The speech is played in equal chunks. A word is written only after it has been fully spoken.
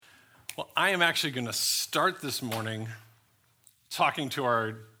Well, I am actually going to start this morning talking to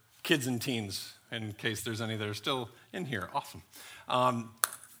our kids and teens, in case there's any that are still in here. Awesome.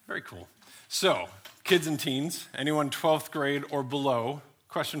 Very cool. So, kids and teens, anyone 12th grade or below,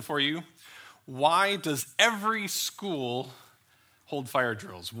 question for you. Why does every school hold fire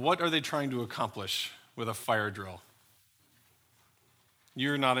drills? What are they trying to accomplish with a fire drill?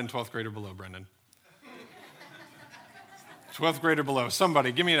 You're not in 12th grade or below, Brendan. 12th grade or below.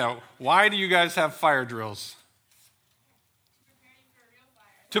 Somebody, give me a note. Why do you guys have fire drills?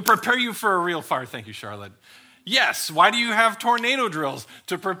 To prepare you for a real fire. Thank you, Charlotte. Yes. Why do you have tornado drills?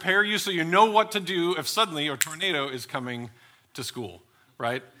 To prepare you so you know what to do if suddenly a tornado is coming to school,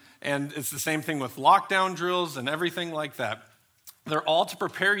 right? And it's the same thing with lockdown drills and everything like that. They're all to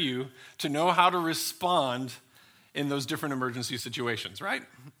prepare you to know how to respond in those different emergency situations, right?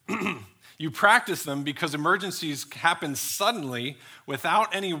 You practice them because emergencies happen suddenly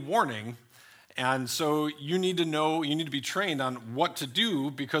without any warning. And so you need to know, you need to be trained on what to do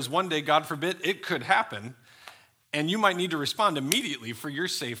because one day, God forbid, it could happen. And you might need to respond immediately for your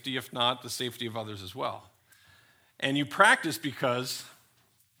safety, if not the safety of others as well. And you practice because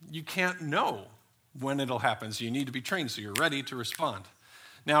you can't know when it'll happen. So you need to be trained so you're ready to respond.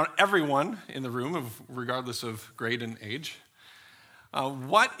 Now, everyone in the room, regardless of grade and age,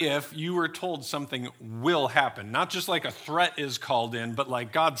 what if you were told something will happen? Not just like a threat is called in, but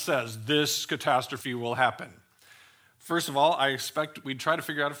like God says, this catastrophe will happen. First of all, I expect we'd try to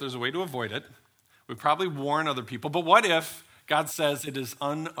figure out if there's a way to avoid it. We'd probably warn other people. But what if God says it is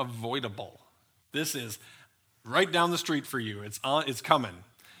unavoidable? This is right down the street for you. It's coming.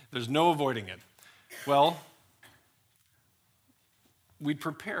 There's no avoiding it. Well, we'd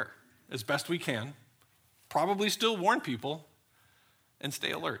prepare as best we can, probably still warn people, and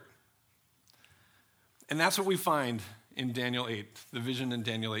stay alert. And that's what we find in Daniel 8, the vision in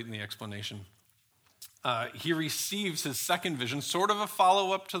Daniel 8 and the explanation. He receives his second vision, sort of a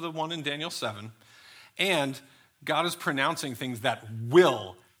follow-up to the one in Daniel 7, and God is pronouncing things that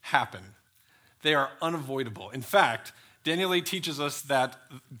will happen. They are unavoidable. In fact, Daniel 8 teaches us that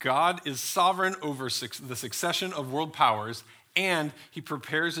God is sovereign over the succession of world powers, and he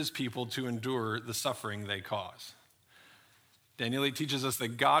prepares his people to endure the suffering they cause. Daniel 8 teaches us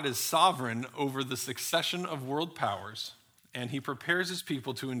that God is sovereign over the succession of world powers, and he prepares his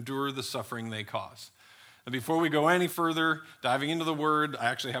people to endure the suffering they cause. And before we go any further, diving into the word, I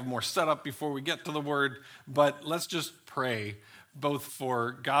actually have more set up before we get to the word, but let's just pray both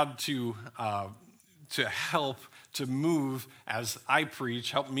for God to help, to move as I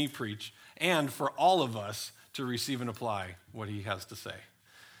preach, help me preach, and for all of us to receive and apply what he has to say.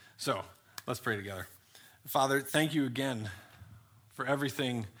 So, let's pray together. Father, thank you again for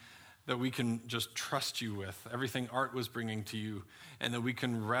everything that we can just trust you with, everything Art was bringing to you, and that we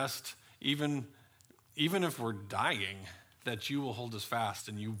can rest even if we're dying, that you will hold us fast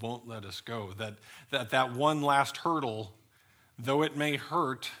and you won't let us go, that one last hurdle, though it may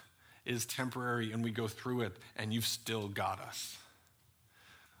hurt, is temporary and we go through it and you've still got us.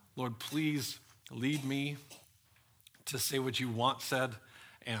 Lord, please lead me to say what you want said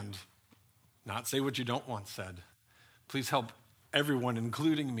and not say what you don't want said. Please help everyone,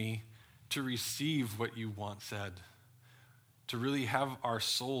 including me, to receive what you want said, to really have our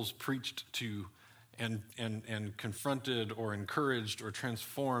souls preached to and confronted or encouraged or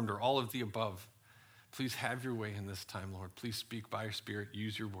transformed or all of the above. Please have your way in this time, Lord. Please speak by your Spirit.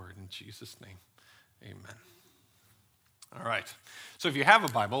 Use your word in Jesus' name. Amen. All right. So if you have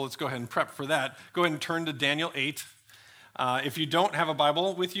a Bible, let's go ahead and prep for that. Go ahead and turn to Daniel 8. If you don't have a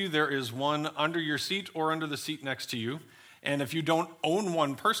Bible with you, there is one under your seat or under the seat next to you. And if you don't own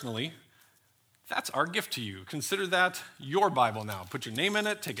one personally, that's our gift to you. Consider that your Bible now. Put your name in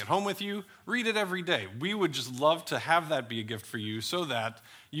it, take it home with you, read it every day. We would just love to have that be a gift for you so that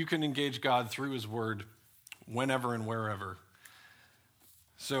you can engage God through his word whenever and wherever.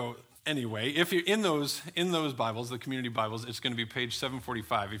 So anyway, if you're in those Bibles, the community Bibles, it's going to be page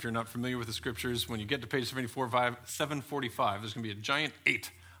 745. If you're not familiar with the scriptures, when you get to page 745, there's going to be a giant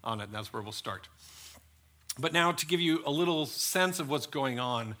 8 on it, and that's where we'll start. But now to give you a little sense of what's going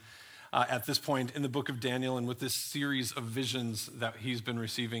on at this point in the book of Daniel and with this series of visions that he's been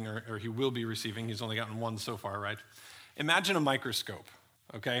receiving or he will be receiving. He's only gotten one so far, right? Imagine a microscope,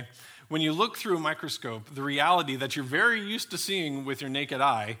 okay? When you look through a microscope, the reality that you're very used to seeing with your naked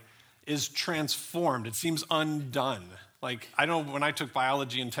eye is transformed. It seems undone. Like, I know when I took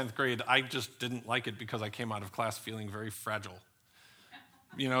biology in 10th grade, I just didn't like it because I came out of class feeling very fragile.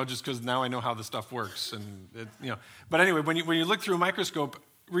 Just because now I know how the stuff works. But anyway, when you look through a microscope,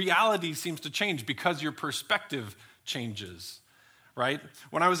 reality seems to change because your perspective changes, right?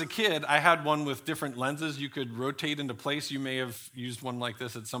 When I was a kid, I had one with different lenses you could rotate into place. You may have used one like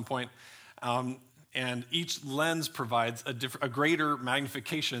this at some point. And each lens provides a greater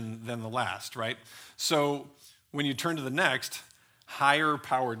magnification than the last, right? So when you turn to the next, higher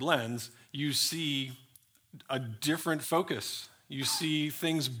powered lens, you see a different focus. You see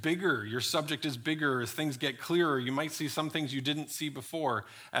things bigger. Your subject is bigger. As things get clearer, you might see some things you didn't see before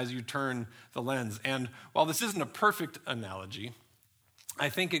as you turn the lens. And while this isn't a perfect analogy, I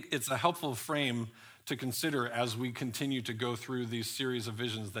think it's a helpful frame to consider as we continue to go through these series of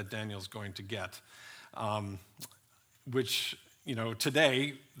visions that Daniel's going to get. Which,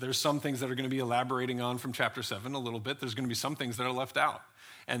 today, there's some things that are going to be elaborating on from chapter 7 a little bit. There's going to be some things that are left out.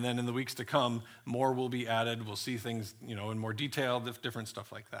 And then in the weeks to come, more will be added. We'll see things, in more detail, different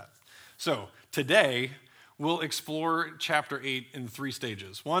stuff like that. So today, we'll explore chapter 8 in 3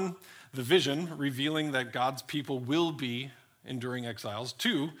 stages. 1, the vision, revealing that God's people will be enduring exiles.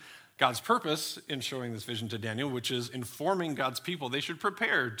 2, God's purpose in showing this vision to Daniel, which is informing God's people they should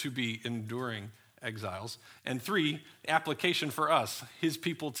prepare to be enduring exiles. And 3, application for us, his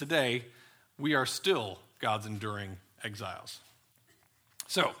people today, we are still God's enduring exiles.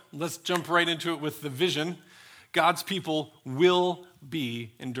 So let's jump right into it with the vision. God's people will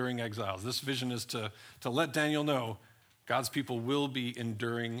be enduring exiles. This vision is to let Daniel know God's people will be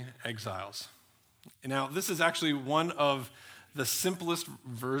enduring exiles. Now, this is actually one of the simplest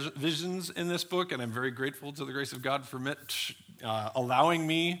visions in this book, and I'm very grateful to the grace of God for allowing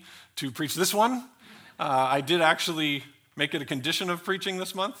me to preach this one. I did actually make it a condition of preaching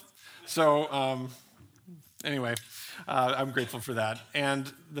this month. So anyway, I'm grateful for that.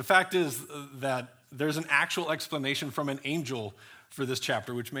 And the fact is that there's an actual explanation from an angel for this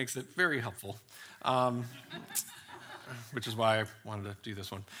chapter, which makes it very helpful. Which is why I wanted to do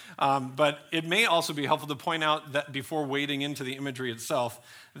this one. But it may also be helpful to point out that before wading into the imagery itself,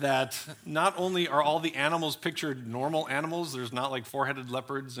 that not only are all the animals pictured normal animals, there's not like 4-headed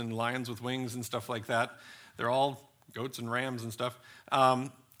leopards and lions with wings and stuff like that. They're all goats and rams and stuff.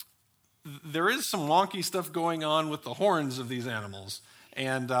 There is some wonky stuff going on with the horns of these animals.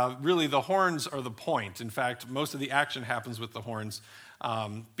 And really, the horns are the point. In fact, most of the action happens with the horns.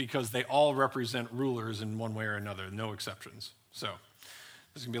 Because they all represent rulers in one way or another, no exceptions. So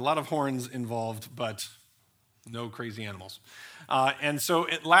there's going to be a lot of horns involved, but no crazy animals. And so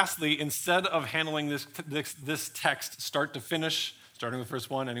lastly, instead of handling this text start to finish, starting with verse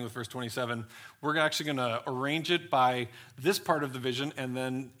 1, ending with verse 27, we're actually going to arrange it by this part of the vision and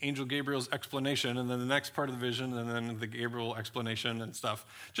then Angel Gabriel's explanation, and then the next part of the vision, and then the Gabriel explanation and stuff,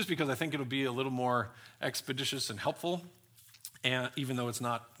 just because I think it'll be a little more expeditious and helpful. And even though it's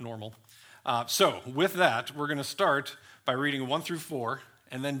not normal. So with that, we're going to start by reading 1 through 4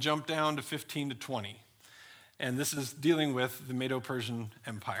 and then jump down to 15 to 20. And this is dealing with the Medo-Persian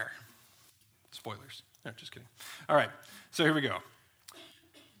Empire. Spoilers. No, just kidding. All right, so here we go.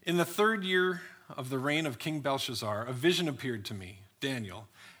 In the 3rd year of the reign of King Belshazzar, a vision appeared to me, Daniel,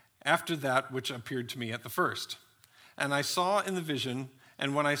 after that which appeared to me at the first. And I saw in the vision,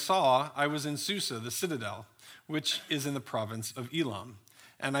 and when I saw, I was in Susa, the citadel, which is in the province of Elam.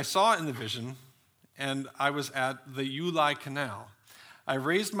 And I saw in the vision, and I was at the Ulai Canal. I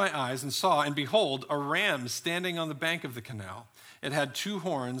raised my eyes and saw, and behold, a ram standing on the bank of the canal. It had 2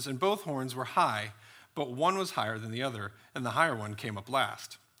 horns, and both horns were high, but one was higher than the other, and the higher one came up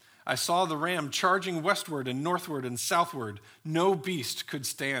last. I saw the ram charging westward and northward and southward. No beast could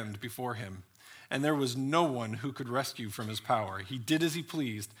stand before him, and there was no one who could rescue from his power. He did as he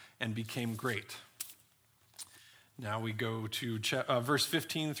pleased and became great. Now we go to verse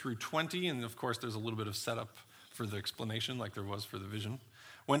 15 through 20, and of course there's a little bit of setup for the explanation like there was for the vision.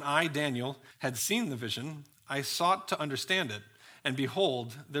 When I, Daniel, had seen the vision, I sought to understand it, and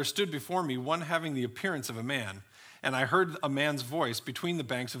behold, there stood before me one having the appearance of a man, and I heard a man's voice between the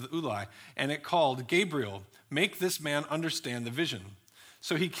banks of the Ulai, and it called, Gabriel, make this man understand the vision.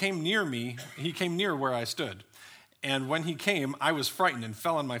 So he came near where I stood, and when he came, I was frightened and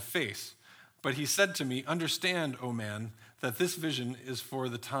fell on my face. But he said to me, understand, O man, that this vision is for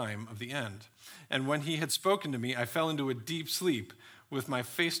the time of the end. And when he had spoken to me, I fell into a deep sleep with my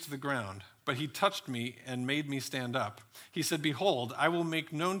face to the ground. But he touched me and made me stand up. He said, behold, I will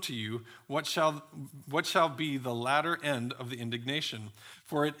make known to you what shall be the latter end of the indignation,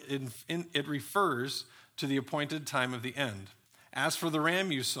 for it refers to the appointed time of the end. As for the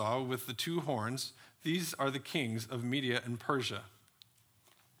ram you saw with the 2 horns, these are the kings of Media and Persia.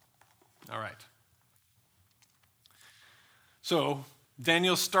 All right. So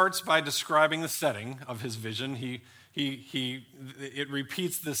Daniel starts by describing the setting of his vision. He It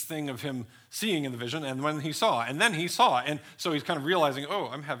repeats this thing of him seeing in the vision, and when he saw, and then he saw, and so he's kind of realizing, oh,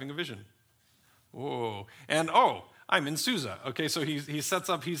 I'm having a vision. Whoa, and oh, I'm in Susa. Okay, so he sets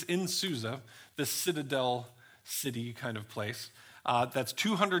up, he's in Susa, this citadel city kind of place that's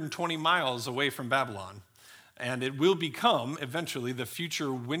 220 miles away from Babylon. And it will become, eventually, the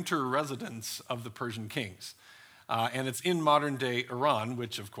future winter residence of the Persian kings. And it's in modern-day Iran,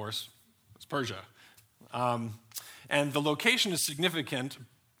 which, of course, is Persia. And the location is significant,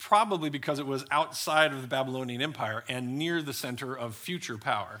 probably because it was outside of the Babylonian Empire and near the center of future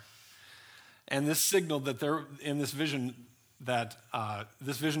power. And this signaled that in this vision, that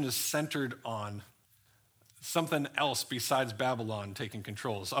this vision is centered on something else besides Babylon taking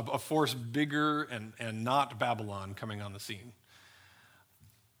control, a force bigger and not Babylon coming on the scene.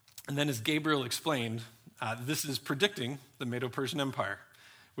 And then as Gabriel explained, this is predicting the Medo-Persian Empire,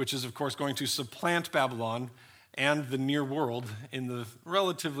 which is, of course, going to supplant Babylon and the near world in the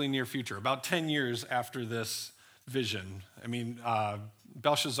relatively near future, about 10 years after this vision. I mean,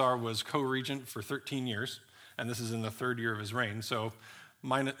 Belshazzar was co-regent for 13 years, and this is in the third year of his reign, so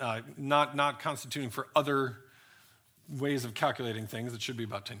not constituting for other ways of calculating things, it should be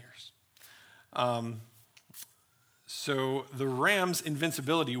about 10 years. So the ram's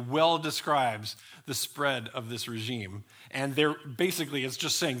invincibility well describes the spread of this regime. And basically it's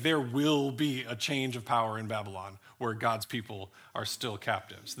just saying there will be a change of power in Babylon where God's people are still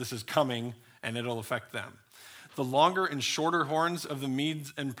captives. This is coming and it'll affect them. The longer and shorter horns of the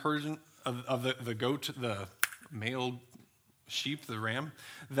Medes and Persian, of the goat, the male sheep, the ram,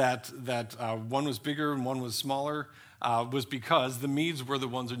 that one was bigger and one was smaller, was because the Medes were the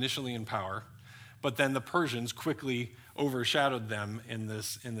ones initially in power, but then the Persians quickly overshadowed them in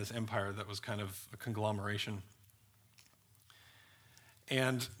this empire that was kind of a conglomeration.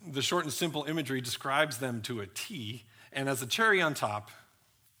 And the short and simple imagery describes them to a T, and as a cherry on top,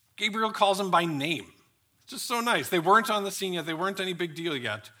 Gabriel calls them by name. It's just so nice. They weren't on the scene yet, they weren't any big deal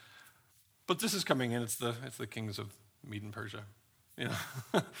yet, but this is coming in. It's the kings of Mede and Persia. Yeah.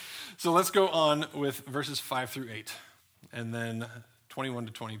 So let's go on with verses 5 through 8, and then 21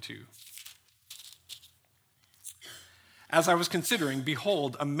 to 22. As I was considering,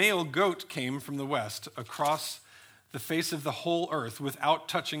 behold, a male goat came from the west across the face of the whole earth without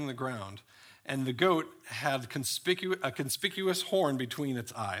touching the ground. And the goat had a conspicuous horn between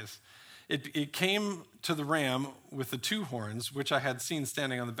its eyes. It came to the ram with the two horns, which I had seen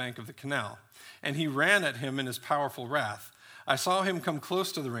standing on the bank of the canal. And he ran at him in his powerful wrath. I saw him come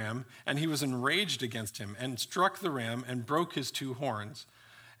close to the ram, and he was enraged against him, and struck the ram and broke his two horns.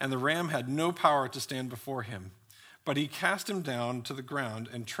 And the ram had no power to stand before him. But he cast him down to the ground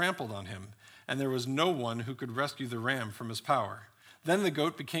and trampled on him, and there was no one who could rescue the ram from his power. Then the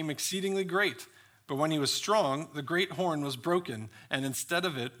goat became exceedingly great, but when he was strong, the great horn was broken, and instead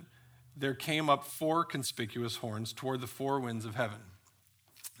of it, there came up 4 conspicuous horns toward the 4 winds of heaven.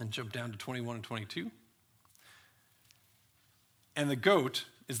 And jump down to 21 and 22. And the goat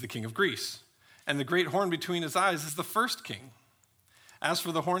is the king of Greece, and the great horn between his eyes is the first king. As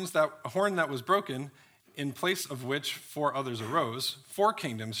for the horn that was broken, in place of which 4 others arose, 4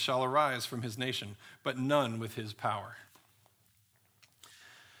 kingdoms shall arise from his nation, but none with his power.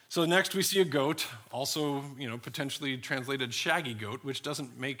 So next we see a goat, also potentially translated shaggy goat, which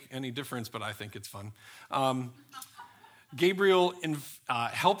doesn't make any difference, but I think it's fun. Gabriel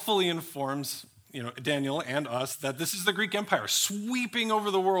helpfully informs Daniel and us that this is the Greek Empire sweeping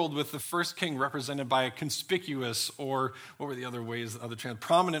over the world with the first king represented by a conspicuous, or what were the other ways,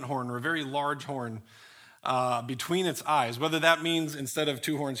 prominent horn, or a very large horn between its eyes. Whether that means instead of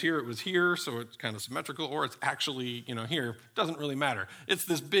 2 horns here, it was here, so it's kind of symmetrical, or it's actually here, doesn't really matter. It's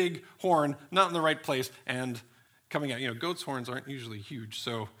this big horn, not in the right place, and coming out. Goats' horns aren't usually huge,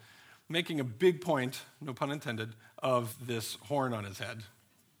 so making a big point, no pun intended, of this horn on his head.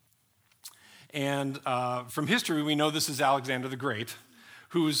 And from history, we know this is Alexander the Great,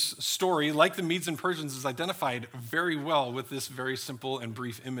 whose story, like the Medes and Persians, is identified very well with this very simple and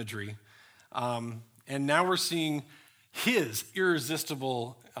brief imagery. And now we're seeing his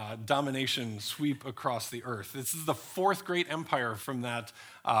irresistible domination sweep across the earth. This is the 4th great empire from that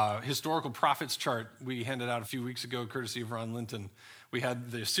historical prophets chart we handed out a few weeks ago, courtesy of Ron Linton. We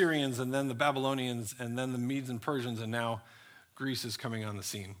had the Assyrians, and then the Babylonians, and then the Medes and Persians, and now Greece is coming on the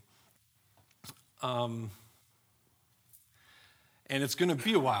scene. And it's going to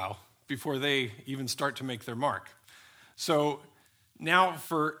be a while before they even start to make their mark. So now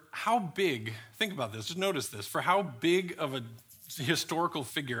for how big, think about this, just notice this, for how big of a historical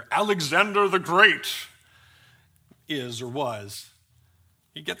figure Alexander the Great is or was,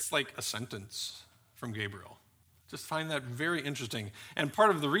 he gets like a sentence from Gabriel. Just find that very interesting. And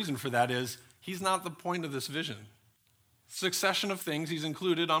part of the reason for that is he's not the point of this vision. Succession of things he's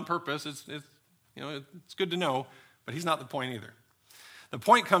included on purpose. It's good to know, but he's not the point either. The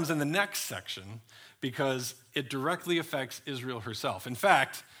point comes in the next section because it directly affects Israel herself. In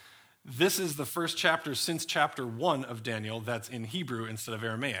fact, this is the first chapter since chapter 1 of Daniel that's in Hebrew instead of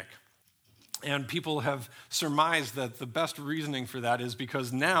Aramaic. And people have surmised that the best reasoning for that is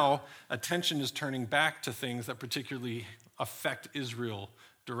because now attention is turning back to things that particularly affect Israel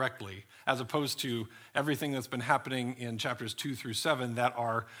directly, as opposed to everything that's been happening in chapters 2 through 7 that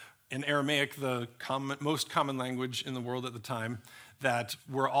are in Aramaic, the most common language in the world at the time, that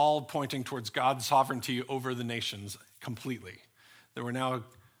were all pointing towards God's sovereignty over the nations completely. That we're now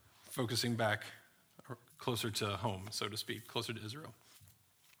focusing back closer to home, so to speak, closer to Israel.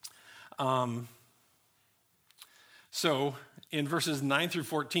 So in verses 9 through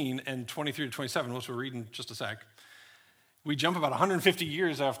 14 and 23 to 27, which we'll read in just a sec, we jump about 150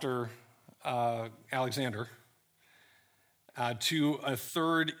 years after Alexander to a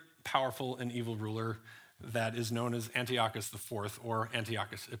third powerful and evil ruler that is known as Antiochus IV, or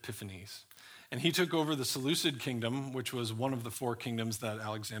Antiochus Epiphanes. And he took over the Seleucid kingdom, which was one of the four kingdoms that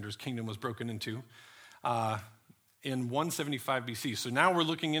Alexander's kingdom was broken into, in 175 BC. So now we're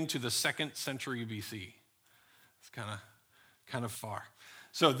looking into the 2nd century BC. It's kind of far.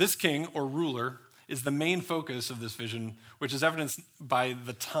 So this king or ruler is the main focus of this vision, which is evidenced by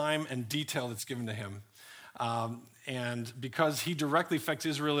the time and detail that's given to him. And because he directly affects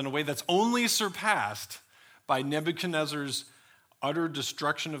Israel in a way that's only surpassed by Nebuchadnezzar's utter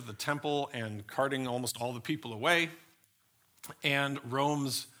destruction of the temple and carting almost all the people away, and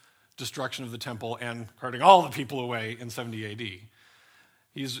Rome's destruction of the temple and carting all the people away in 70 AD.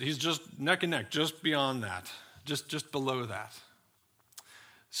 He's just neck and neck, just beyond that, just below that.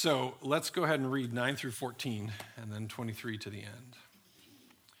 So let's go ahead and read 9 through 14 and then 23 to the end.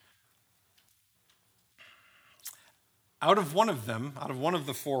 Out of one of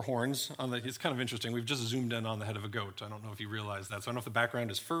the four horns, it's kind of interesting. We've just zoomed in on the head of a goat. I don't know if you realize that. So I don't know if the background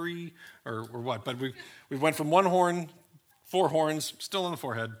is furry or what, but we went from one horn, 4 horns, still on the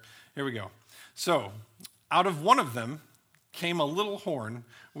forehead. Here we go. So out of one of them came a little horn,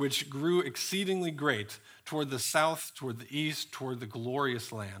 which grew exceedingly great toward the south, toward the east, toward the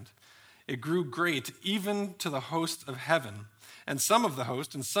glorious land. It grew great even to the host of heaven. And some of the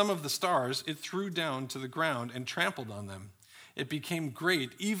host and some of the stars it threw down to the ground and trampled on them. It became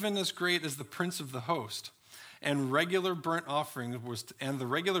great, even as great as the prince of the host. And the regular burnt offering was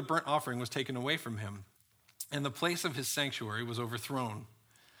taken away from him. And the place of his sanctuary was overthrown.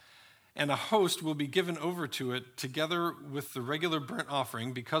 And a host will be given over to it together with the regular burnt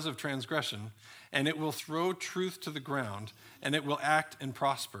offering because of transgression, and it will throw truth to the ground, and it will act and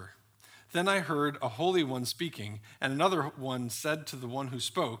prosper. Then I heard a holy one speaking, and another one said to the one who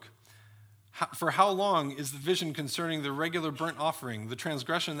spoke, "For how long is the vision concerning the regular burnt offering, the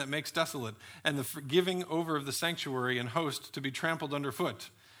transgression that makes desolate, and the giving over of the sanctuary and host to be trampled underfoot?"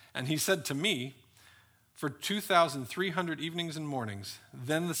 And he said to me, "For 2,300 evenings and mornings,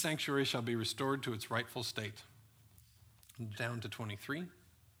 then the sanctuary shall be restored to its rightful state." Down to 23.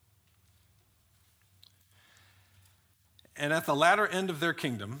 And at the latter end of their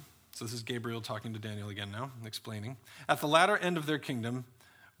kingdom, so this is Gabriel talking to Daniel again now, explaining. At the latter end of their kingdom,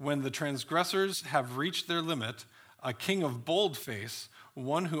 when the transgressors have reached their limit, a king of bold face,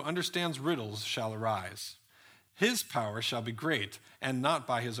 one who understands riddles, shall arise. His power shall be great, and not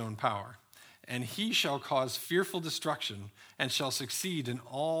by his own power. And he shall cause fearful destruction, and shall succeed in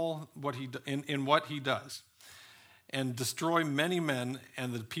all what he does, and destroy many men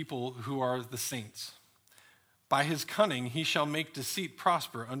and the people who are the saints. By his cunning he shall make deceit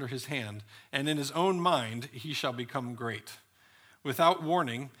prosper under his hand, and in his own mind he shall become great. Without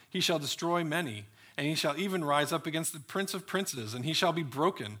warning he shall destroy many, and he shall even rise up against the prince of princes, and he shall be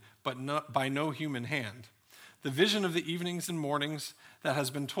broken, but not by no human hand. The vision of the evenings and mornings that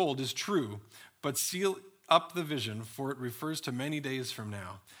has been told is true, but seal up the vision, for it refers to many days from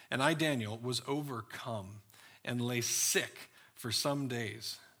now. And I, Daniel, was overcome and lay sick for some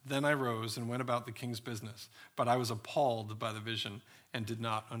days. Then I rose and went about the king's business, but I was appalled by the vision and did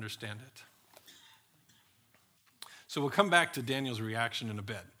not understand it. So we'll come back to Daniel's reaction in a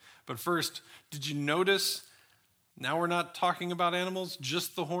bit. But first, did you notice, now we're not talking about animals,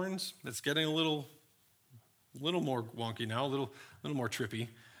 just the horns? It's getting a little more wonky now, a little more trippy.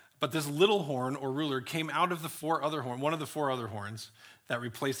 But this little horn or ruler came out of one of the four other horns that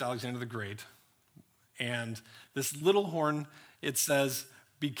replaced Alexander the Great. And this little horn, it says,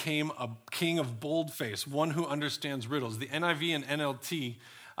 became a king of bold face, one who understands riddles. The NIV and NLT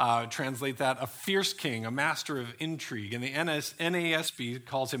translate that a fierce king, a master of intrigue. And the NASB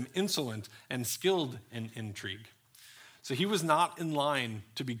calls him insolent and skilled in intrigue. So he was not in line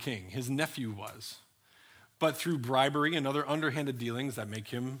to be king. His nephew was. But through bribery and other underhanded dealings that make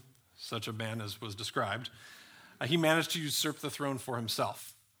him such a man as was described, he managed to usurp the throne for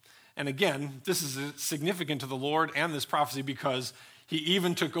himself. And again, this is significant to the Lord and this prophecy because he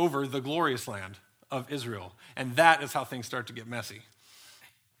even took over the glorious land of Israel. And that is how things start to get messy.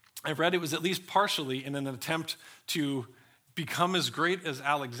 I've read it was at least partially in an attempt to become as great as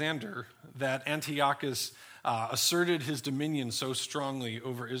Alexander that Antiochus asserted his dominion so strongly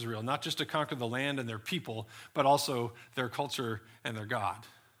over Israel, not just to conquer the land and their people, but also their culture and their God.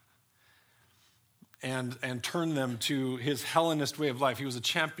 And turn them to his Hellenist way of life. He was a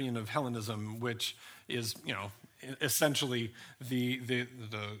champion of Hellenism, which is, essentially the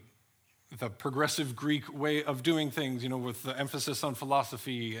progressive Greek way of doing things, with the emphasis on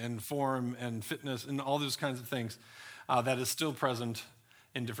philosophy and form and fitness and all those kinds of things that is still present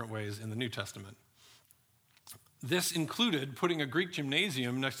in different ways in the New Testament. This included putting a Greek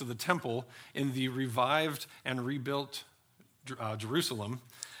gymnasium next to the temple in the revived and rebuilt Jerusalem,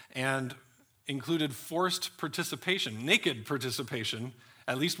 and included forced participation, naked participation,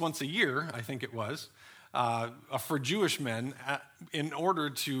 at least once a year, I think it was, for Jewish men in order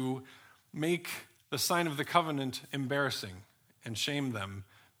to make the sign of the covenant embarrassing and shame them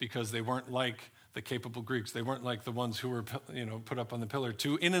because they weren't like the capable Greeks. They weren't like the ones who were put up on the pillar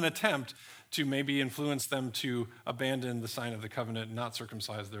in an attempt to maybe influence them to abandon the sign of the covenant and not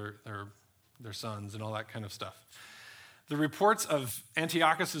circumcise their sons and all that kind of stuff. The reports of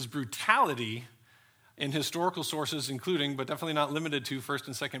Antiochus' brutality in historical sources, including, but definitely not limited to, 1st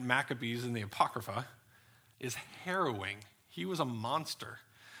and 2nd Maccabees and the Apocrypha, is harrowing. He was a monster.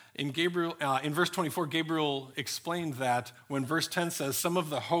 In verse 24, Gabriel explained that when verse 10 says, some of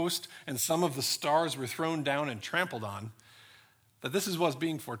the host and some of the stars were thrown down and trampled on, that this is what's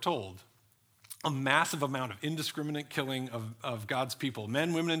being foretold. A massive amount of indiscriminate killing of God's people,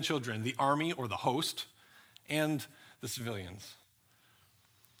 men, women, and children, the army or the host, and the civilians.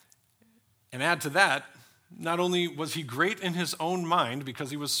 And add to that, not only was he great in his own mind,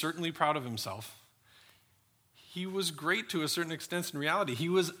 because he was certainly proud of himself, he was great to a certain extent in reality. He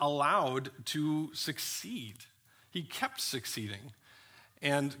was allowed to succeed. He kept succeeding.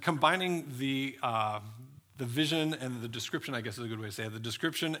 And combining the vision and the description, I guess is a good way to say it, the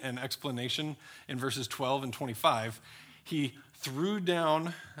description and explanation in verses 12 and 25, he threw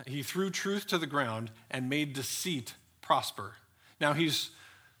truth to the ground and made deceit prosper. Now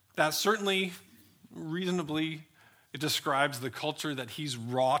that certainly reasonably it describes the culture that he's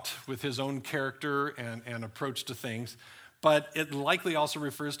wrought with his own character and approach to things, but it likely also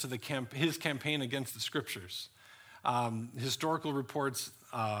refers to his campaign against the scriptures. Historical reports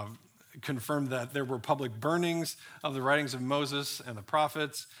confirm that there were public burnings of the writings of Moses and the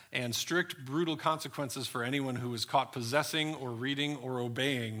prophets, and strict, brutal consequences for anyone who was caught possessing or reading or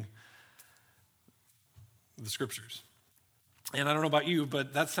obeying the scriptures. And I don't know about you,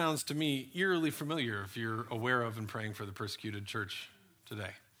 but that sounds to me eerily familiar if you're aware of and praying for the persecuted church today.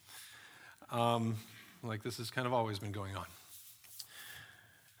 Like this has kind of always been going on.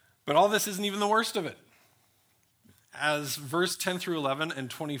 But all this isn't even the worst of it. As verse 10 through 11 and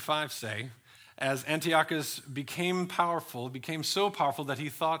 25 say, as Antiochus became so powerful that he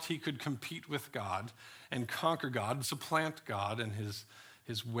thought he could compete with God and conquer God, supplant God and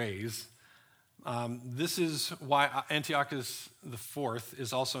his ways. This is why Antiochus IV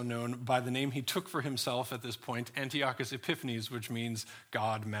is also known by the name he took for himself at this point, Antiochus Epiphanes, which means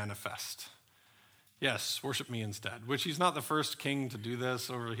God manifest. Yes, worship me instead, which he's not the first king to do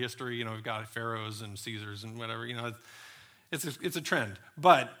this over history. We've got pharaohs and Caesars and whatever. It's a trend.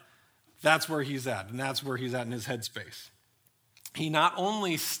 But that's where he's at, and that's where he's at in his headspace. He not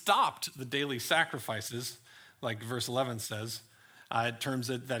only stopped the daily sacrifices, like verse 11 says, in terms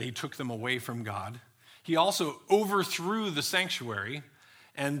that he took them away from God. He also overthrew the sanctuary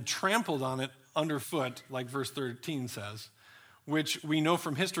and trampled on it underfoot, like verse 13 says, which we know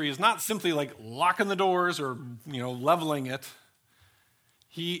from history is not simply like locking the doors or leveling it.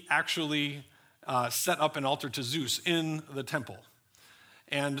 He actually set up an altar to Zeus in the temple.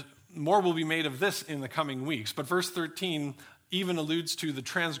 And more will be made of this in the coming weeks. But verse 13 even alludes to the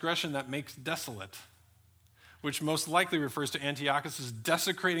transgression that makes desolate, which most likely refers to Antiochus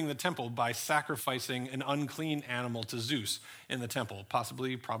desecrating the temple by sacrificing an unclean animal to Zeus in the temple,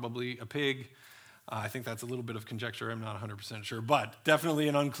 probably a pig. I think that's a little bit of conjecture. I'm not 100% sure, but definitely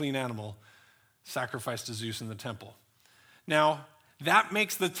an unclean animal sacrificed to Zeus in the temple. Now, that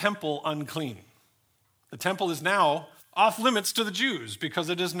makes the temple unclean. The temple is now off limits to the Jews because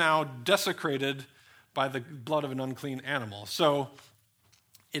it is now desecrated by the blood of an unclean animal. So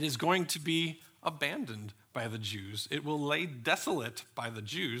it is going to be abandoned by the Jews. It will lay desolate by the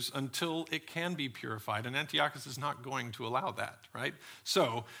Jews until it can be purified, and Antiochus is not going to allow that, right?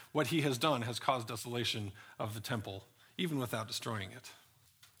 So what he has done has caused desolation of the temple, even without destroying it.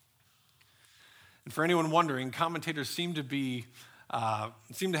 And for anyone wondering, commentators seem to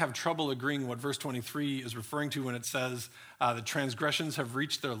have trouble agreeing what verse 23 is referring to when it says the transgressions have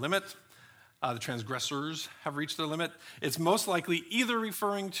reached their limit. The transgressors have reached their limit. It's most likely either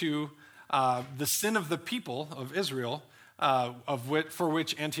referring to the sin of the people of Israel, for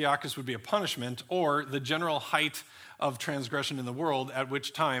which Antiochus would be a punishment, or the general height of transgression in the world, at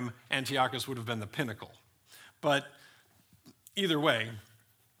which time Antiochus would have been the pinnacle. But either way,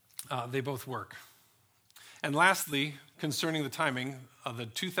 they both work. And lastly, concerning the timing of the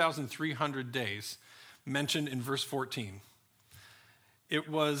 2,300 days mentioned in verse 14, it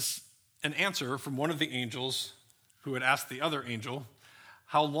was an answer from one of the angels who had asked the other angel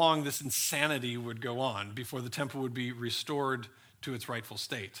how long this insanity would go on before the temple would be restored to its rightful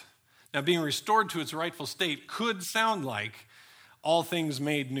state. Now, being restored to its rightful state could sound like all things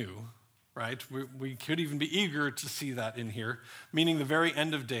made new, right? We could even be eager to see that in here, meaning the very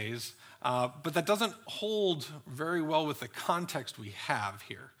end of days. But that doesn't hold very well with the context we have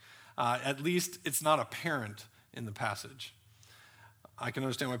here. At least it's not apparent in the passage. I can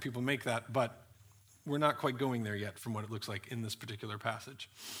understand why people make that, but we're not quite going there yet from what it looks like in this particular passage.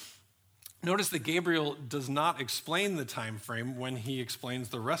 Notice that Gabriel does not explain the time frame when he explains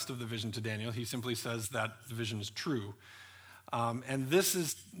the rest of the vision to Daniel. He simply says that the vision is true. And this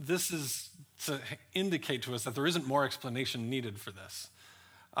is to indicate to us that there isn't more explanation needed for this.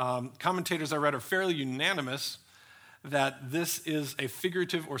 Commentators I read are fairly unanimous that this is a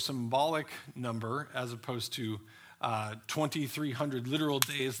figurative or symbolic number as opposed to 2,300 literal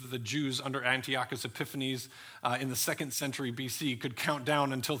days that the Jews under Antiochus Epiphanes in the 2nd century BC could count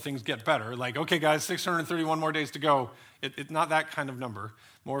down until things get better. Like, okay, guys, 631 more days to go. It's not that kind of number,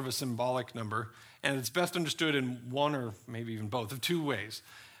 more of a symbolic number. And it's best understood in one or maybe even both of two ways.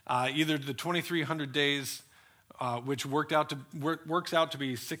 Either the 2,300 days, which works out to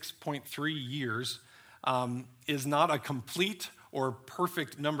be 6.3 years, is not a complete or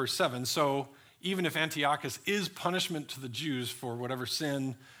perfect number 7. So even if Antiochus is punishment to the Jews for whatever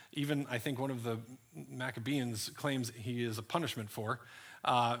sin, even I think one of the Maccabeans claims he is a punishment for,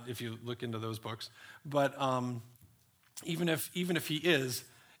 if you look into those books. But even if he is,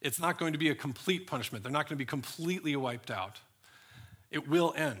 it's not going to be a complete punishment. They're not going to be completely wiped out. It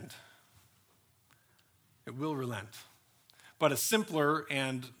will end. It will relent. But a simpler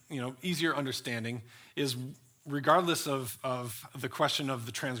and easier understanding is, regardless of the question of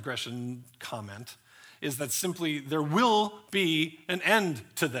the transgression comment, is that simply there will be an end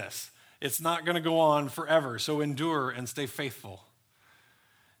to this. It's not going to go on forever, so endure and stay faithful.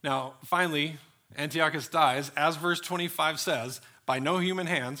 Now, finally, Antiochus dies, as verse 25 says, by no human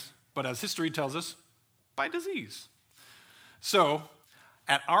hands, but as history tells us, by disease. So,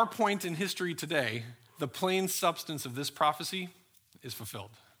 at our point in history today, the plain substance of this prophecy is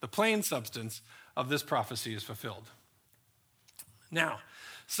fulfilled. The plain substance of this prophecy is fulfilled. Now,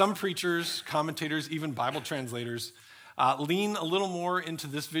 some preachers, commentators, even Bible translators lean a little more into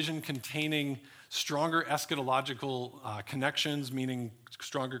this vision containing stronger eschatological connections, meaning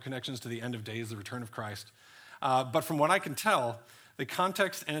stronger connections to the end of days, the return of Christ. But from what I can tell, the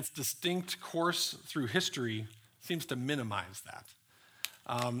context and its distinct course through history seems to minimize that.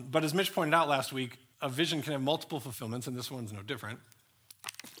 But as Mitch pointed out last week, a vision can have multiple fulfillments, and this one's no different.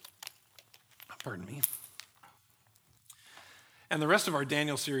 Pardon me. And the rest of our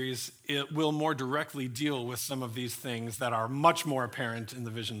Daniel series, it will more directly deal with some of these things that are much more apparent in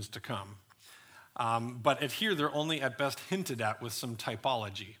the visions to come. But at here, they're only at best hinted at with some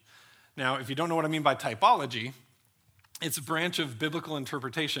typology. Now, if you don't know what I mean by typology, it's a branch of biblical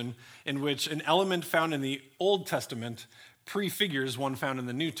interpretation in which an element found in the Old Testament prefigures one found in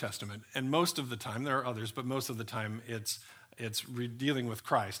the New Testament. And most of the time, there are others, but most of the time it's dealing with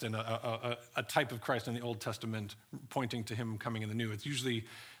Christ and a type of Christ in the Old Testament pointing to him coming in the New. It's usually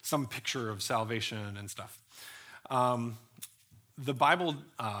some picture of salvation and stuff. The Bible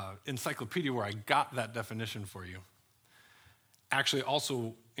encyclopedia, where I got that definition for you, actually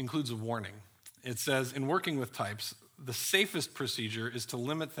also includes a warning. It says, in working with types, the safest procedure is to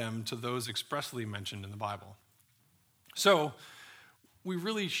limit them to those expressly mentioned in the Bible. So we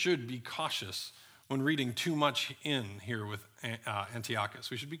really should be cautious when reading too much in here with Antiochus.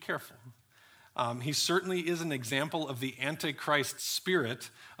 We should be careful. He certainly is an example of the Antichrist spirit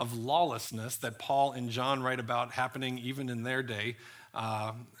of lawlessness that Paul and John write about happening even in their day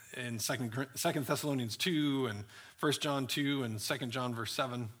in 2 Thessalonians 2 and 1 John 2 and 2 John verse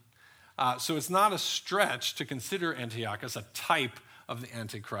 7. So it's not a stretch to consider Antiochus a type of the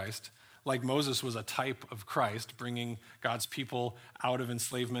Antichrist, like Moses was a type of Christ, bringing God's people out of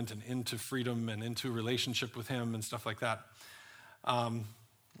enslavement and into freedom and into relationship with him and stuff like that.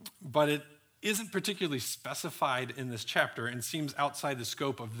 But it isn't particularly specified in this chapter and seems outside the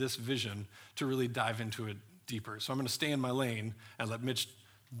scope of this vision to really dive into it deeper. So I'm going to stay in my lane and let Mitch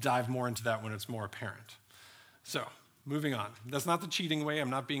dive more into that when it's more apparent. So, moving on. That's not the cheating way. I'm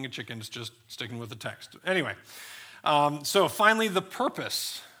not being a chicken. It's just sticking with the text. Anyway, so finally, the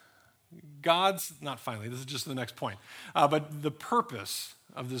purpose. Not finally, this is just the next point. But the purpose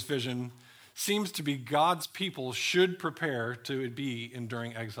of this vision seems to be God's people should prepare to be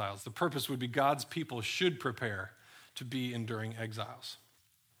enduring exiles. The purpose would be God's people should prepare to be enduring exiles.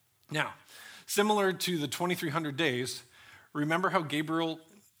 Now, similar to the 2300 days, remember how Gabriel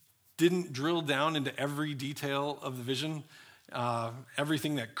didn't drill down into every detail of the vision,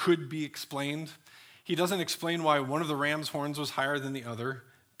 everything that could be explained. He doesn't explain why one of the ram's horns was higher than the other,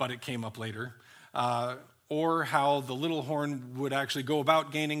 but it came up later, or how the little horn would actually go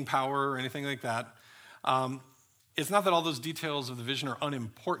about gaining power or anything like that. It's not that all those details of the vision are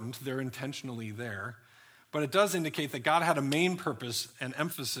unimportant. They're intentionally there. But it does indicate that God had a main purpose and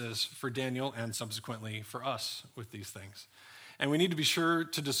emphasis for Daniel and subsequently for us with these things. And we need to be sure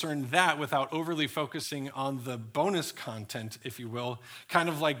to discern that without overly focusing on the bonus content, if you will, kind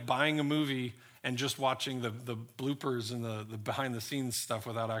of like buying a movie and just watching the bloopers and the behind-the-scenes stuff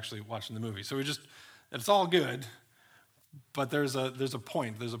without actually watching the movie. So it's all good, but there's a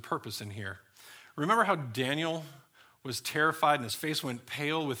point, there's a purpose in here. Remember how Daniel was terrified and his face went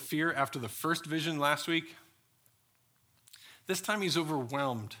pale with fear after the first vision last week? This time he's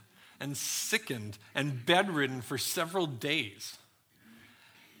overwhelmed and sickened and bedridden for several days.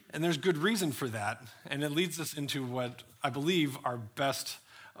 And there's good reason for that, and it leads us into what I believe our best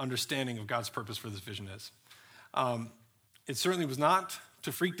understanding of God's purpose for this vision is. It certainly was not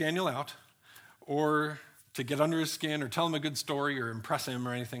to freak Daniel out or to get under his skin or tell him a good story or impress him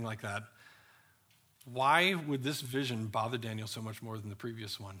or anything like that. Why would this vision bother Daniel so much more than the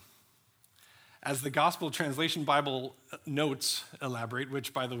previous one? As the Gospel Translation Bible notes elaborate,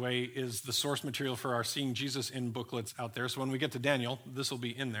 which, by the way, is the source material for our Seeing Jesus in booklets out there. So when we get to Daniel, this will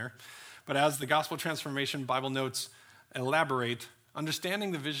be in there. But as the Gospel Transformation Bible notes elaborate,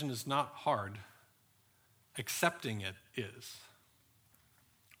 understanding the vision is not hard. Accepting it is.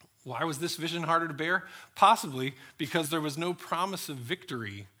 Why was this vision harder to bear? Possibly because there was no promise of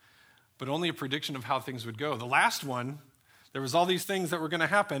victory, but only a prediction of how things would go. The last one, there was all these things that were going to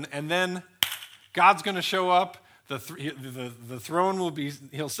happen, and then God's going to show up. The throne will be,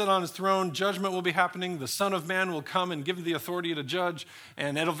 he'll sit on his throne. Judgment will be happening. The Son of Man will come and give the authority to judge,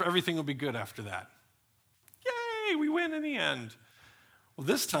 and everything will be good after that. Yay, we win in the end. Well,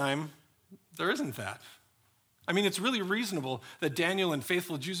 this time, there isn't that. I mean, it's really reasonable that Daniel and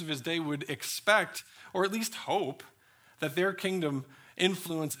faithful Jews of his day would expect, or at least hope, that their kingdom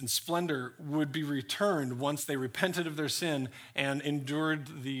influence and splendor would be returned once they repented of their sin and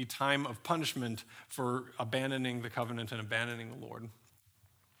endured the time of punishment for abandoning the covenant and abandoning the Lord.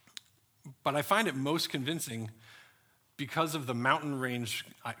 But I find it most convincing because of the mountain range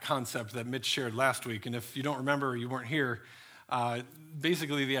concept that Mitch shared last week. And if you don't remember or you weren't here,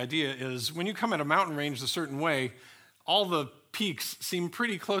 basically the idea is when you come at a mountain range a certain way, all the peaks seem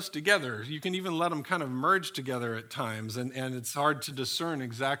pretty close together. You can even let them kind of merge together at times, and it's hard to discern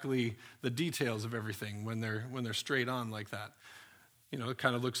exactly the details of everything when they're straight on like that. You know, it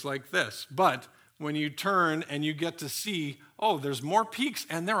kind of looks like this. But when you turn and you get to see, oh, there's more peaks,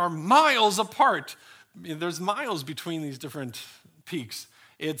 and there are miles apart. There's miles between these different peaks.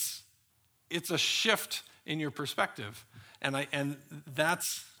 It's a shift in your perspective, and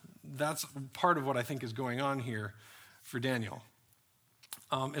that's part of what I think is going on here for Daniel,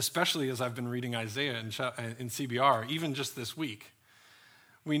 especially as I've been reading Isaiah in CBR, even just this week.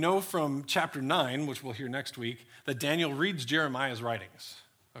 We know from chapter 9, which we'll hear next week, that Daniel reads Jeremiah's writings,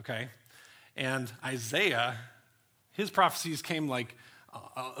 okay? And Isaiah, his prophecies came like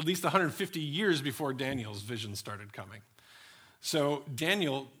at least 150 years before Daniel's vision started coming. So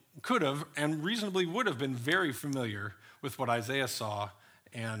Daniel could have and reasonably would have been very familiar with what Isaiah saw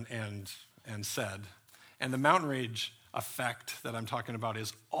and said. And the mountain range effect that I'm talking about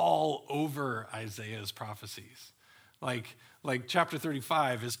is all over Isaiah's prophecies. Like chapter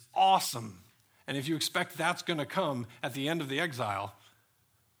 35 is awesome. And if you expect that's going to come at the end of the exile,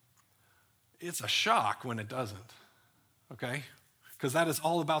 it's a shock when it doesn't, okay? Because that is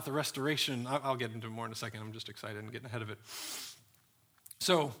all about the restoration. I'll get into it more in a second. I'm just excited and getting ahead of it.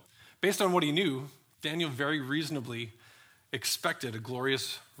 So, based on what he knew, Daniel very reasonably expected a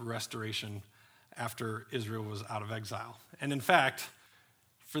glorious restoration after Israel was out of exile. And in fact,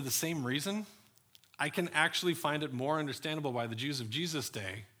 for the same reason, I can actually find it more understandable why the Jews of Jesus'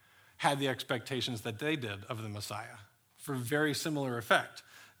 day had the expectations that they did of the Messiah for very similar effect.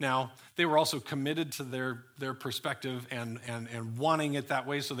 Now, they were also committed to their perspective and wanting it that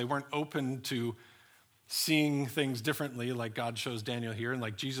way, so they weren't open to seeing things differently like God shows Daniel here and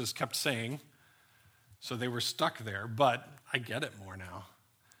like Jesus kept saying. So they were stuck there, but I get it more now.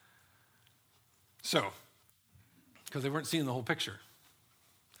 So, because they weren't seeing the whole picture.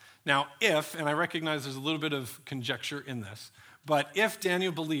 Now, and I recognize there's a little bit of conjecture in this, but if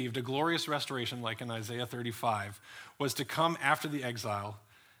Daniel believed a glorious restoration like in Isaiah 35 was to come after the exile,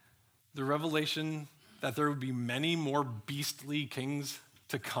 the revelation that there would be many more beastly kings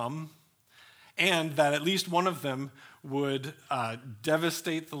to come, and that at least one of them would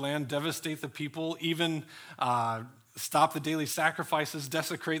devastate the land, devastate the people, even stop the daily sacrifices,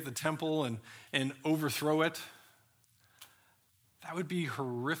 desecrate the temple, and overthrow it. That would be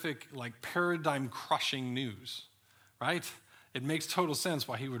horrific, like paradigm-crushing news, right? It makes total sense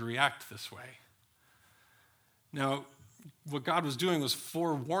why he would react this way. Now, what God was doing was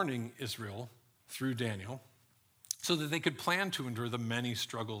forewarning Israel through Daniel so that they could plan to endure the many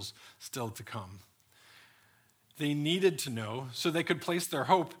struggles still to come. They needed to know so they could place their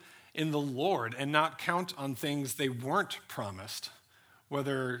hope in the Lord and not count on things they weren't promised,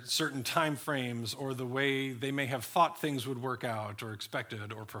 whether certain time frames or the way they may have thought things would work out or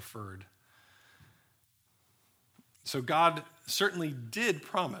expected or preferred. So God certainly did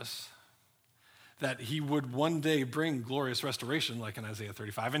promise that he would one day bring glorious restoration like in Isaiah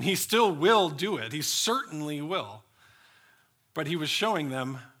 35, and he still will do it. He certainly will. But he was showing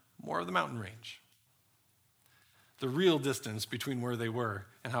them more of the mountain range, the real distance between where they were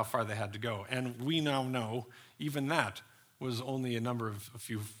and how far they had to go. And we now know even that was only a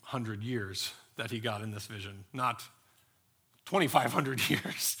few hundred years that he got in this vision, not 2,500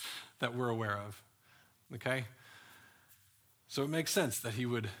 years that we're aware of, okay? So it makes sense that he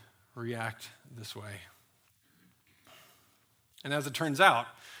would react this way. And as it turns out,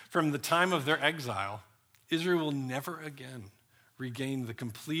 from the time of their exile, Israel will never again regain the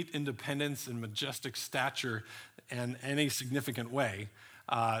complete independence and majestic stature in any significant way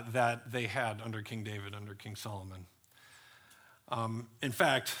that they had under King David, under King Solomon. In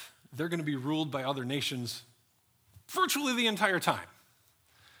fact, they're going to be ruled by other nations virtually the entire time.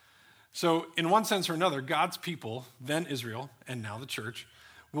 So in one sense or another, God's people, then Israel, and now the church,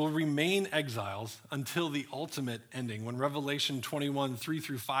 will remain exiles until the ultimate ending, when Revelation 21,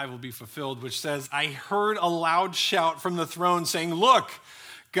 3-5 will be fulfilled, which says, I heard a loud shout from the throne saying, look,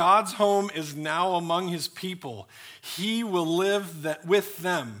 God's home is now among his people. He will live with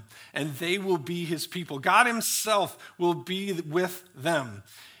them, and they will be his people. God himself will be with them.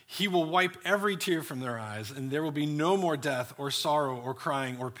 He will wipe every tear from their eyes, and there will be no more death or sorrow or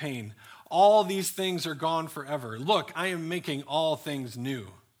crying or pain. All these things are gone forever. Look, I am making all things new.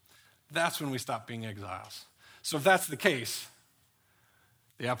 That's when we stop being exiles. So if that's the case,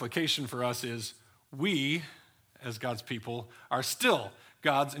 the application for us is we, as God's people, are still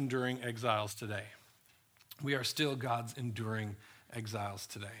God's enduring exiles today. We are still God's enduring exiles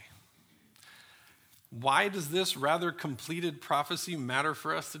today. Why does this rather completed prophecy matter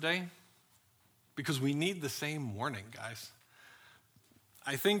for us today? Because we need the same warning, guys.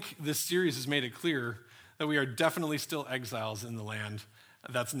 I think this series has made it clear that we are definitely still exiles in the land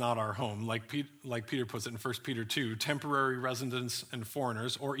that's not our home. Like Peter puts it in 1 Peter 2, temporary residents and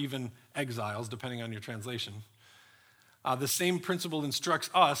foreigners, or even exiles, depending on your translation. The same principle instructs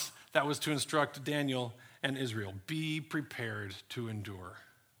us that was to instruct Daniel and Israel. Be prepared to endure.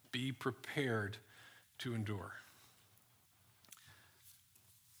 Be prepared to endure.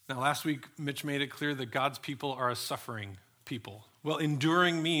 Now, last week, Mitch made it clear that God's people are a suffering people. Well,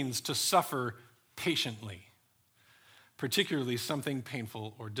 enduring means to suffer patiently, particularly something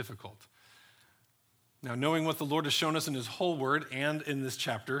painful or difficult. Now, knowing what the Lord has shown us in his whole word and in this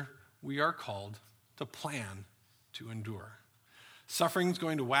chapter, we are called to plan to endure. Suffering is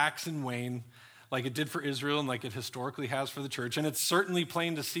going to wax and wane like it did for Israel and like it historically has for the church. And it's certainly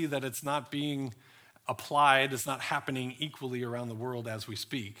plain to see that it's not being applied, it's not happening equally around the world as we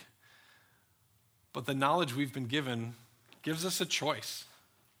speak. But the knowledge we've been given gives us a choice.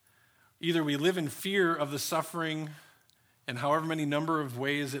 Either we live in fear of the suffering and however many number of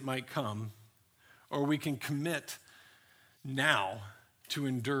ways it might come, or we can commit now to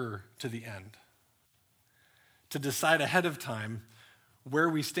endure to the end, to decide ahead of time where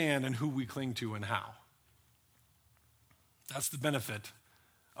we stand and who we cling to and how. That's the benefit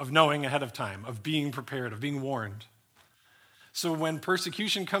of knowing ahead of time, of being prepared, of being warned. So when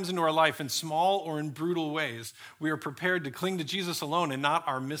persecution comes into our life in small or in brutal ways, we are prepared to cling to Jesus alone and not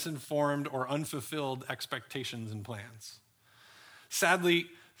our misinformed or unfulfilled expectations and plans. Sadly,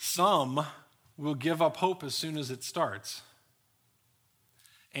 some will give up hope as soon as it starts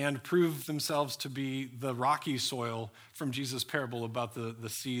and prove themselves to be the rocky soil from Jesus' parable about the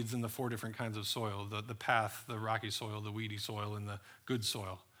seeds and the 4 different kinds of soil, the path, the rocky soil, the weedy soil, and the good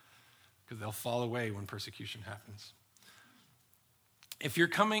soil, because they'll fall away when persecution happens. If you're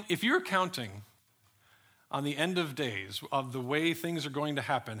counting on the end of days of the way things are going to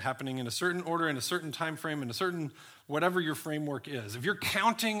happen, happening in a certain order, in a certain time frame, in a certain whatever your framework is, if you're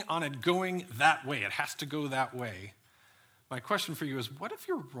counting on it going that way, it has to go that way, my question for you is, what if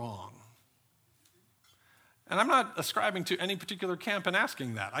you're wrong? And I'm not ascribing to any particular camp and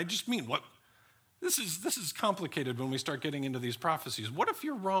asking that. I just mean, this is complicated when we start getting into these prophecies. What if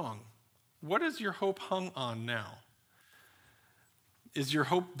you're wrong? What is your hope hung on now? Is your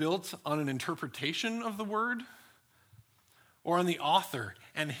hope built on an interpretation of the word, or on the author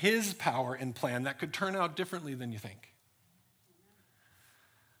and his power and plan that could turn out differently than you think?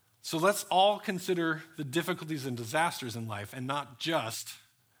 So let's all consider the difficulties and disasters in life and not just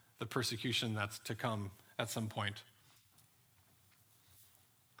the persecution that's to come at some point.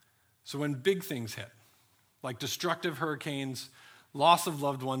 So when big things hit, like destructive hurricanes, loss of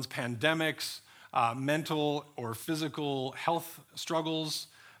loved ones, pandemics, mental or physical health struggles,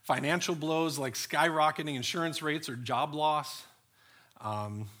 financial blows like skyrocketing insurance rates or job loss,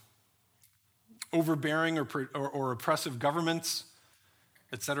 overbearing or oppressive governments,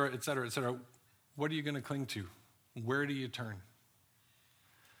 et cetera, et cetera, et cetera. What are you going to cling to? Where do you turn?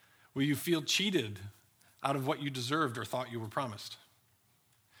 Will you feel cheated out of what you deserved or thought you were promised?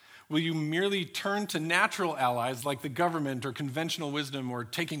 Will you merely turn to natural allies like the government or conventional wisdom or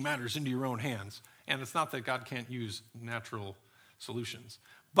taking matters into your own hands? And it's not that God can't use natural solutions.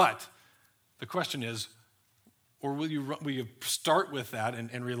 But the question is, or will you start with that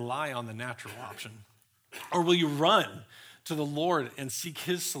and rely on the natural option? Or will you run to the Lord and seek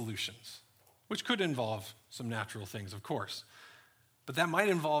his solutions, which could involve some natural things, of course. But that might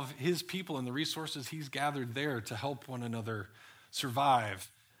involve his people and the resources he's gathered there to help one another survive,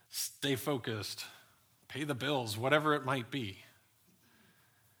 stay focused, pay the bills, whatever it might be.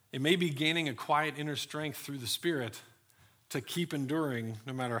 It may be gaining a quiet inner strength through the Spirit to keep enduring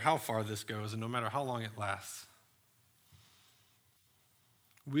no matter how far this goes and no matter how long it lasts.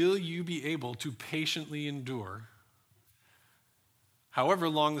 Will you be able to patiently endure however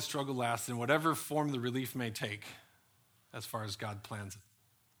long the struggle lasts in whatever form the relief may take as far as God plans it?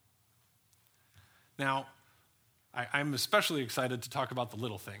 Now, I'm especially excited to talk about the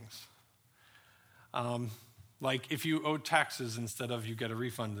little things. Like if you owe taxes instead of you get a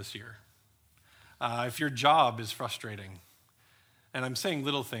refund this year. If your job is frustrating. And I'm saying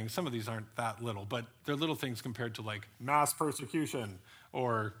little things. Some of these aren't that little, but they're little things compared to like mass persecution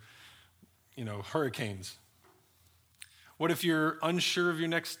or, hurricanes. What if you're unsure of your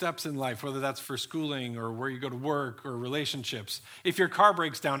next steps in life, whether that's for schooling or where you go to work or relationships? If your car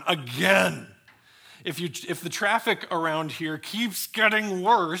breaks down again, if the traffic around here keeps getting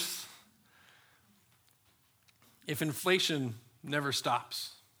worse, if inflation never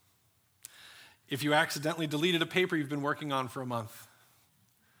stops, if you accidentally deleted a paper you've been working on for a month,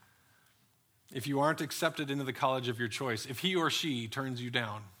 if you aren't accepted into the college of your choice, if he or she turns you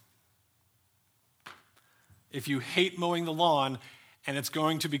down, if you hate mowing the lawn and it's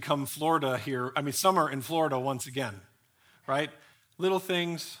going to become summer in Florida once again, right? Little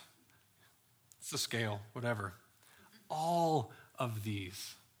things, it's a scale, whatever. All of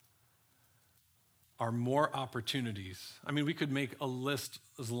these are more opportunities. We could make a list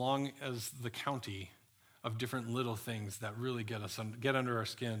as long as the county of different little things that really get under our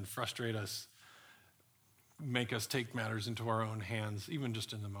skin, frustrate us, make us take matters into our own hands, even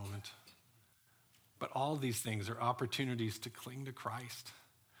just in the moment. But all these things are opportunities to cling to Christ,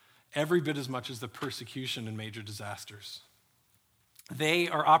 every bit as much as the persecution and major disasters. They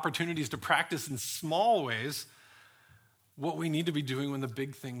are opportunities to practice in small ways what we need to be doing when the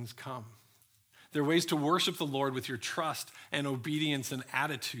big things come. They're ways to worship the Lord with your trust and obedience and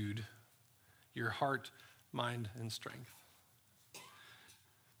attitude, your heart, mind, and strength.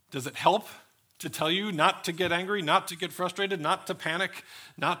 Does it help to tell you not to get angry, not to get frustrated, not to panic,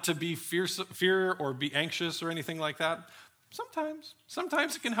 not to be fear or be anxious or anything like that? Sometimes.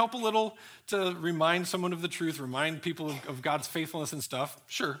 Sometimes it can help a little to remind someone of the truth, remind people of God's faithfulness and stuff.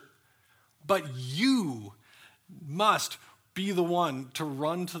 Sure. But you must be the one to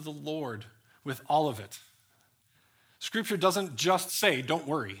run to the Lord with all of it. Scripture doesn't just say, don't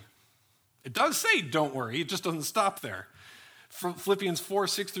worry. It does say, don't worry. It just doesn't stop there. Philippians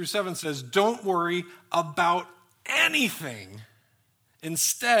 4:6-7 says, don't worry about anything.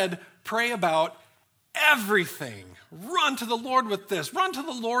 Instead, pray about everything. Run to the Lord with this. Run to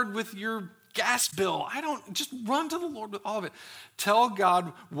the Lord with your gas bill. Just run to the Lord with all of it. Tell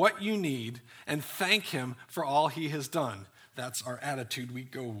God what you need and thank him for all he has done. That's our attitude we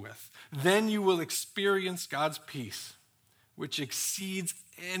go with. Then you will experience God's peace, which exceeds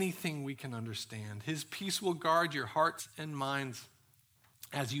anything we can understand. His peace will guard your hearts and minds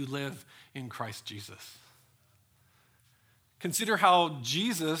as you live in Christ Jesus. Consider how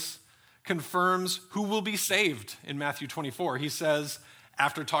Jesus confirms who will be saved in Matthew 24. He says,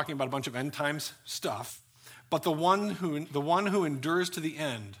 after talking about a bunch of end times stuff, but the one who endures to the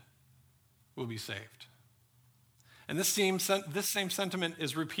end will be saved. And this same sentiment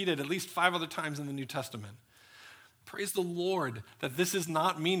is repeated at least 5 other times in the New Testament. Praise the Lord that this is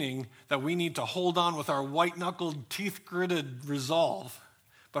not meaning that we need to hold on with our white-knuckled, teeth-gritted resolve.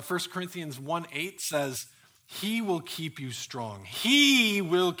 But 1 Corinthians 1:8 says, he will keep you strong. He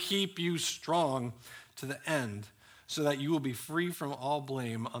will keep you strong to the end so that you will be free from all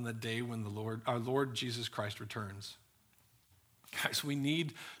blame on the day when our Lord Jesus Christ returns. Guys, we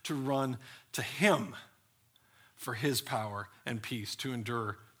need to run to him for his power and peace to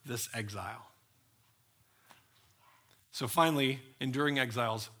endure this exile. So finally, enduring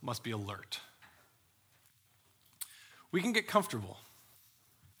exiles must be alert. We can get comfortable.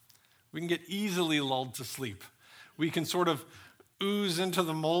 We can get easily lulled to sleep. We can sort of ooze into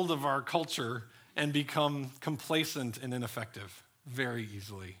the mold of our culture and become complacent and ineffective very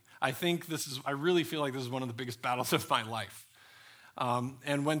easily. I really feel like this is one of the biggest battles of my life.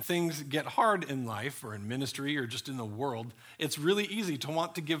 And when things get hard in life or in ministry or just in the world, it's really easy to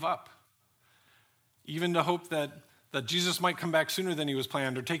want to give up. Even to hope that Jesus might come back sooner than he was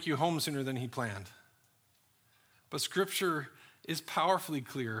planned or take you home sooner than he planned. But Scripture is powerfully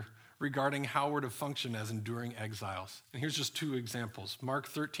clear regarding how we're to function as enduring exiles. And here's just 2 examples. Mark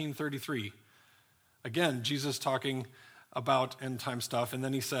 13:33. Again, Jesus talking about end time stuff, and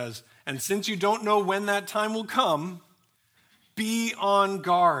then he says, and since you don't know when that time will come, be on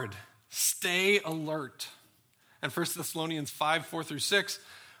guard, stay alert. And 1 Thessalonians 5:4-6,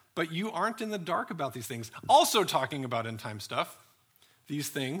 but you aren't in the dark about these things. Also talking about end time stuff, these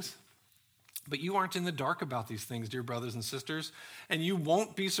things. But you aren't in the dark about these things, dear brothers and sisters, and you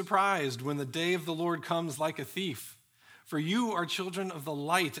won't be surprised when the day of the Lord comes like a thief. For you are children of the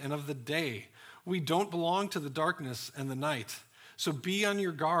light and of the day. We don't belong to the darkness and the night. So be on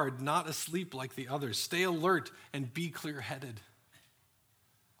your guard, not asleep like the others. Stay alert and be clear-headed.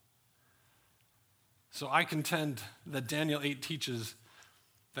 So I contend that Daniel 8 teaches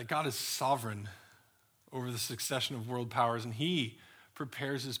that God is sovereign over the succession of world powers, and he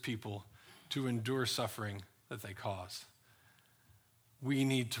prepares his people to endure suffering that they cause. We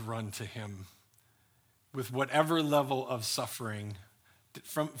need to run to him with whatever level of suffering,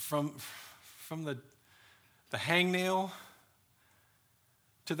 from the hangnail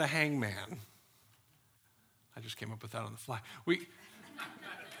to the hangman. I just came up with that on the fly.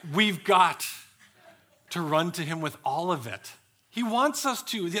 We've got to run to him with all of it. He wants us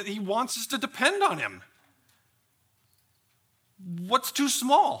to. He wants us to depend on him. What's too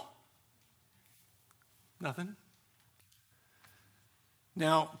small? Nothing.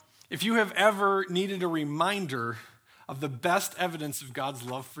 Now, if you have ever needed a reminder of the best evidence of God's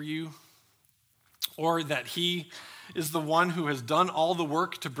love for you, or that he is the one who has done all the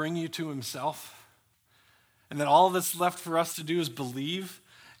work to bring you to himself, and that all that's left for us to do is believe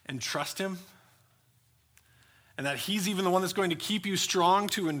and trust him, and that he's even the one that's going to keep you strong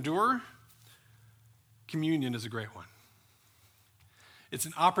to endure, communion is a great one. It's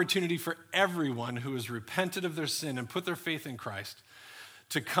an opportunity for everyone who has repented of their sin and put their faith in Christ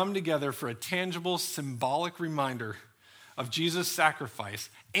to come together for a tangible, symbolic reminder of Jesus' sacrifice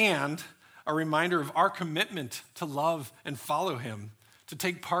and a reminder of our commitment to love and follow him, to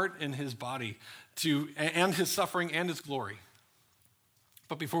take part in his body, and his suffering and his glory.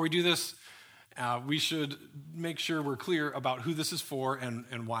 But before we do this, we should make sure we're clear about who this is for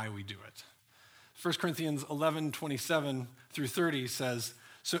and why we do it. 1 Corinthians 11:27-30 says,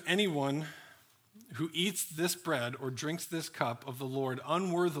 so anyone who eats this bread or drinks this cup of the Lord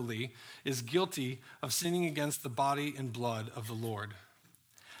unworthily is guilty of sinning against the body and blood of the Lord.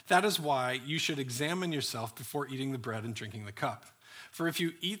 That is why you should examine yourself before eating the bread and drinking the cup. For if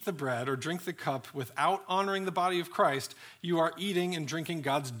you eat the bread or drink the cup without honoring the body of Christ, you are eating and drinking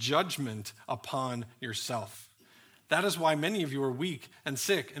God's judgment upon yourself. That is why many of you are weak and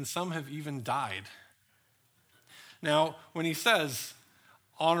sick, and some have even died. Now, when he says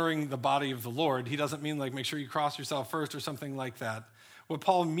honoring the body of the Lord, he doesn't mean like make sure you cross yourself first or something like that. What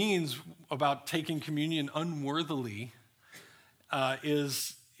Paul means about taking communion unworthily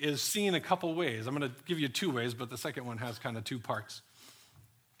is seen a couple ways. I'm going to give you two ways, but the second one has kind of two parts.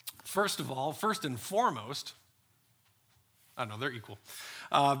 First and foremost, I don't know, they're equal.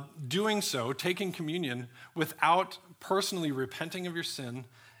 Doing so, taking communion without personally repenting of your sin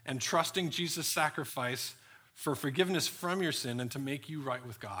and trusting Jesus' sacrifice for forgiveness from your sin and to make you right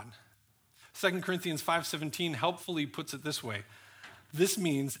with God. 2 Corinthians 5:17 helpfully puts it this way. This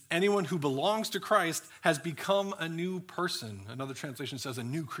means anyone who belongs to Christ has become a new person. Another translation says a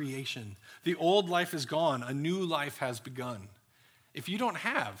new creation. The old life is gone, a new life has begun. If you don't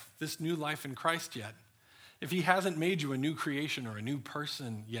have this new life in Christ yet, if he hasn't made you a new creation or a new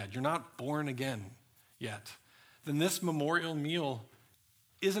person yet, you're not born again yet, then this memorial meal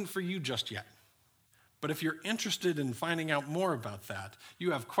isn't for you just yet. But if you're interested in finding out more about that,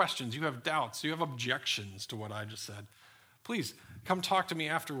 you have questions, you have doubts, you have objections to what I just said, please come talk to me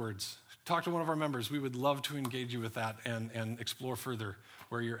afterwards. Talk to one of our members. We would love to engage you with that and explore further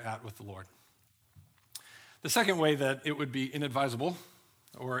where you're at with the Lord. The second way that it would be inadvisable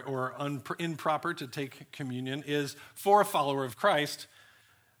or improper to take communion is for a follower of Christ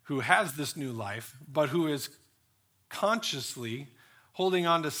who has this new life, but who is consciously holding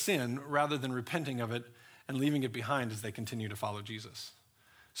on to sin rather than repenting of it and leaving it behind as they continue to follow Jesus.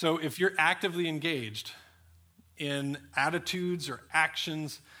 So if you're actively engaged in attitudes or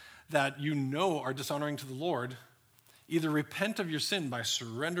actions that you know are dishonoring to the Lord, either repent of your sin by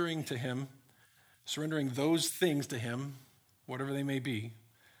surrendering to him, surrendering those things to him, whatever they may be,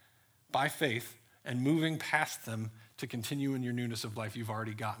 by faith, and moving past them to continue in your newness of life you've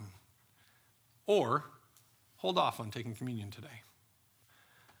already gotten. Or hold off on taking communion today.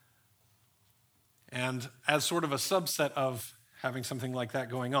 And as sort of a subset of having something like that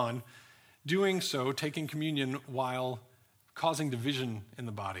going on, doing so, taking communion while causing division in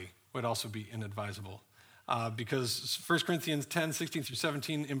the body would also be inadvisable. Because 1 Corinthians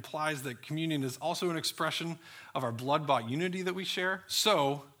 10:16-17 implies that communion is also an expression of our blood-bought unity that we share.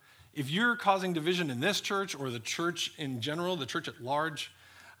 So if you're causing division in this church or the church in general, the church at large,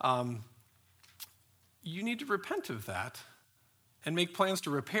 you need to repent of that and make plans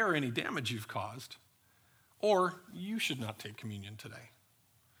to repair any damage you've caused, or you should not take communion today.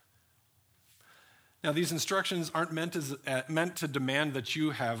 Now, these instructions aren't meant to demand that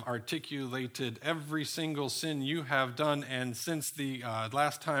you have articulated every single sin you have done, and since the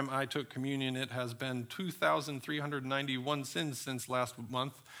last time I took communion, it has been 2,391 sins since last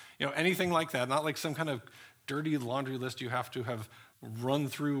month. Anything like that, not like some kind of dirty laundry list you have to have run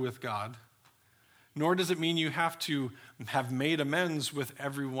through with God. Nor does it mean you have to have made amends with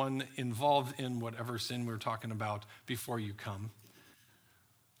everyone involved in whatever sin we're talking about before you come.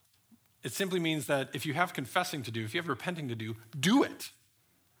 It simply means that if you have confessing to do, if you have repenting to do, do it.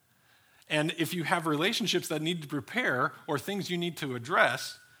 And if you have relationships that need to repair or things you need to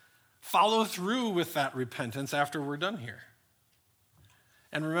address, follow through with that repentance after we're done here.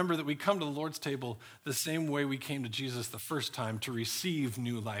 And remember that we come to the Lord's table the same way we came to Jesus the first time, to receive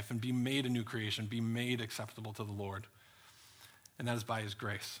new life and be made a new creation, be made acceptable to the Lord. And that is by his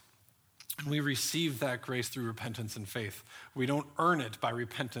grace. And we receive that grace through repentance and faith. We don't earn it by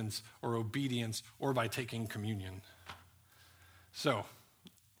repentance or obedience or by taking communion. So,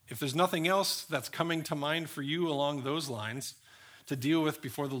 if there's nothing else that's coming to mind for you along those lines to deal with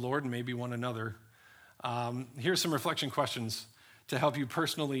before the Lord and maybe one another, here's some reflection questions to help you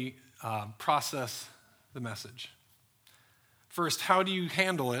personally process the message. First, how do you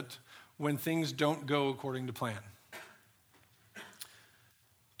handle it when things don't go according to plan?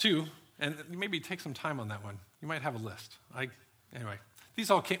 2, and maybe take some time on that one. You might have a list. Anyway, these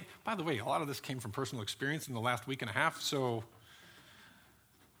all came, by the way, a lot of this came from personal experience in the last week and a half, so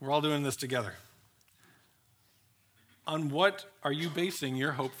we're all doing this together. On what are you basing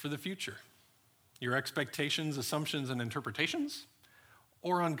your hope for the future? Your expectations, assumptions, and interpretations?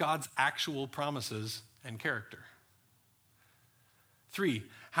 Or on God's actual promises and character? 3,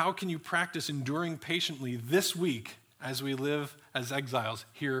 how can you practice enduring patiently this week as we live as exiles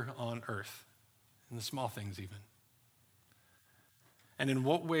here on earth, in the small things even? And in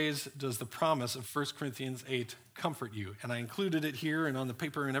what ways does the promise of 1 Corinthians 8 comfort you? And I included it here and on the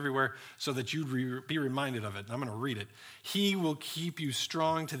paper and everywhere so that you'd be reminded of it. And I'm going to read it. He will keep you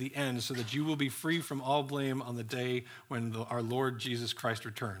strong to the end so that you will be free from all blame on the day when our Lord Jesus Christ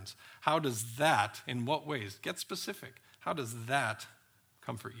returns. How does that, in what ways? Get specific. How does that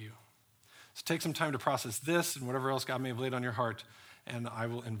comfort you? So take some time to process this and whatever else God may have laid on your heart, and I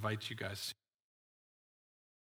will invite you guys.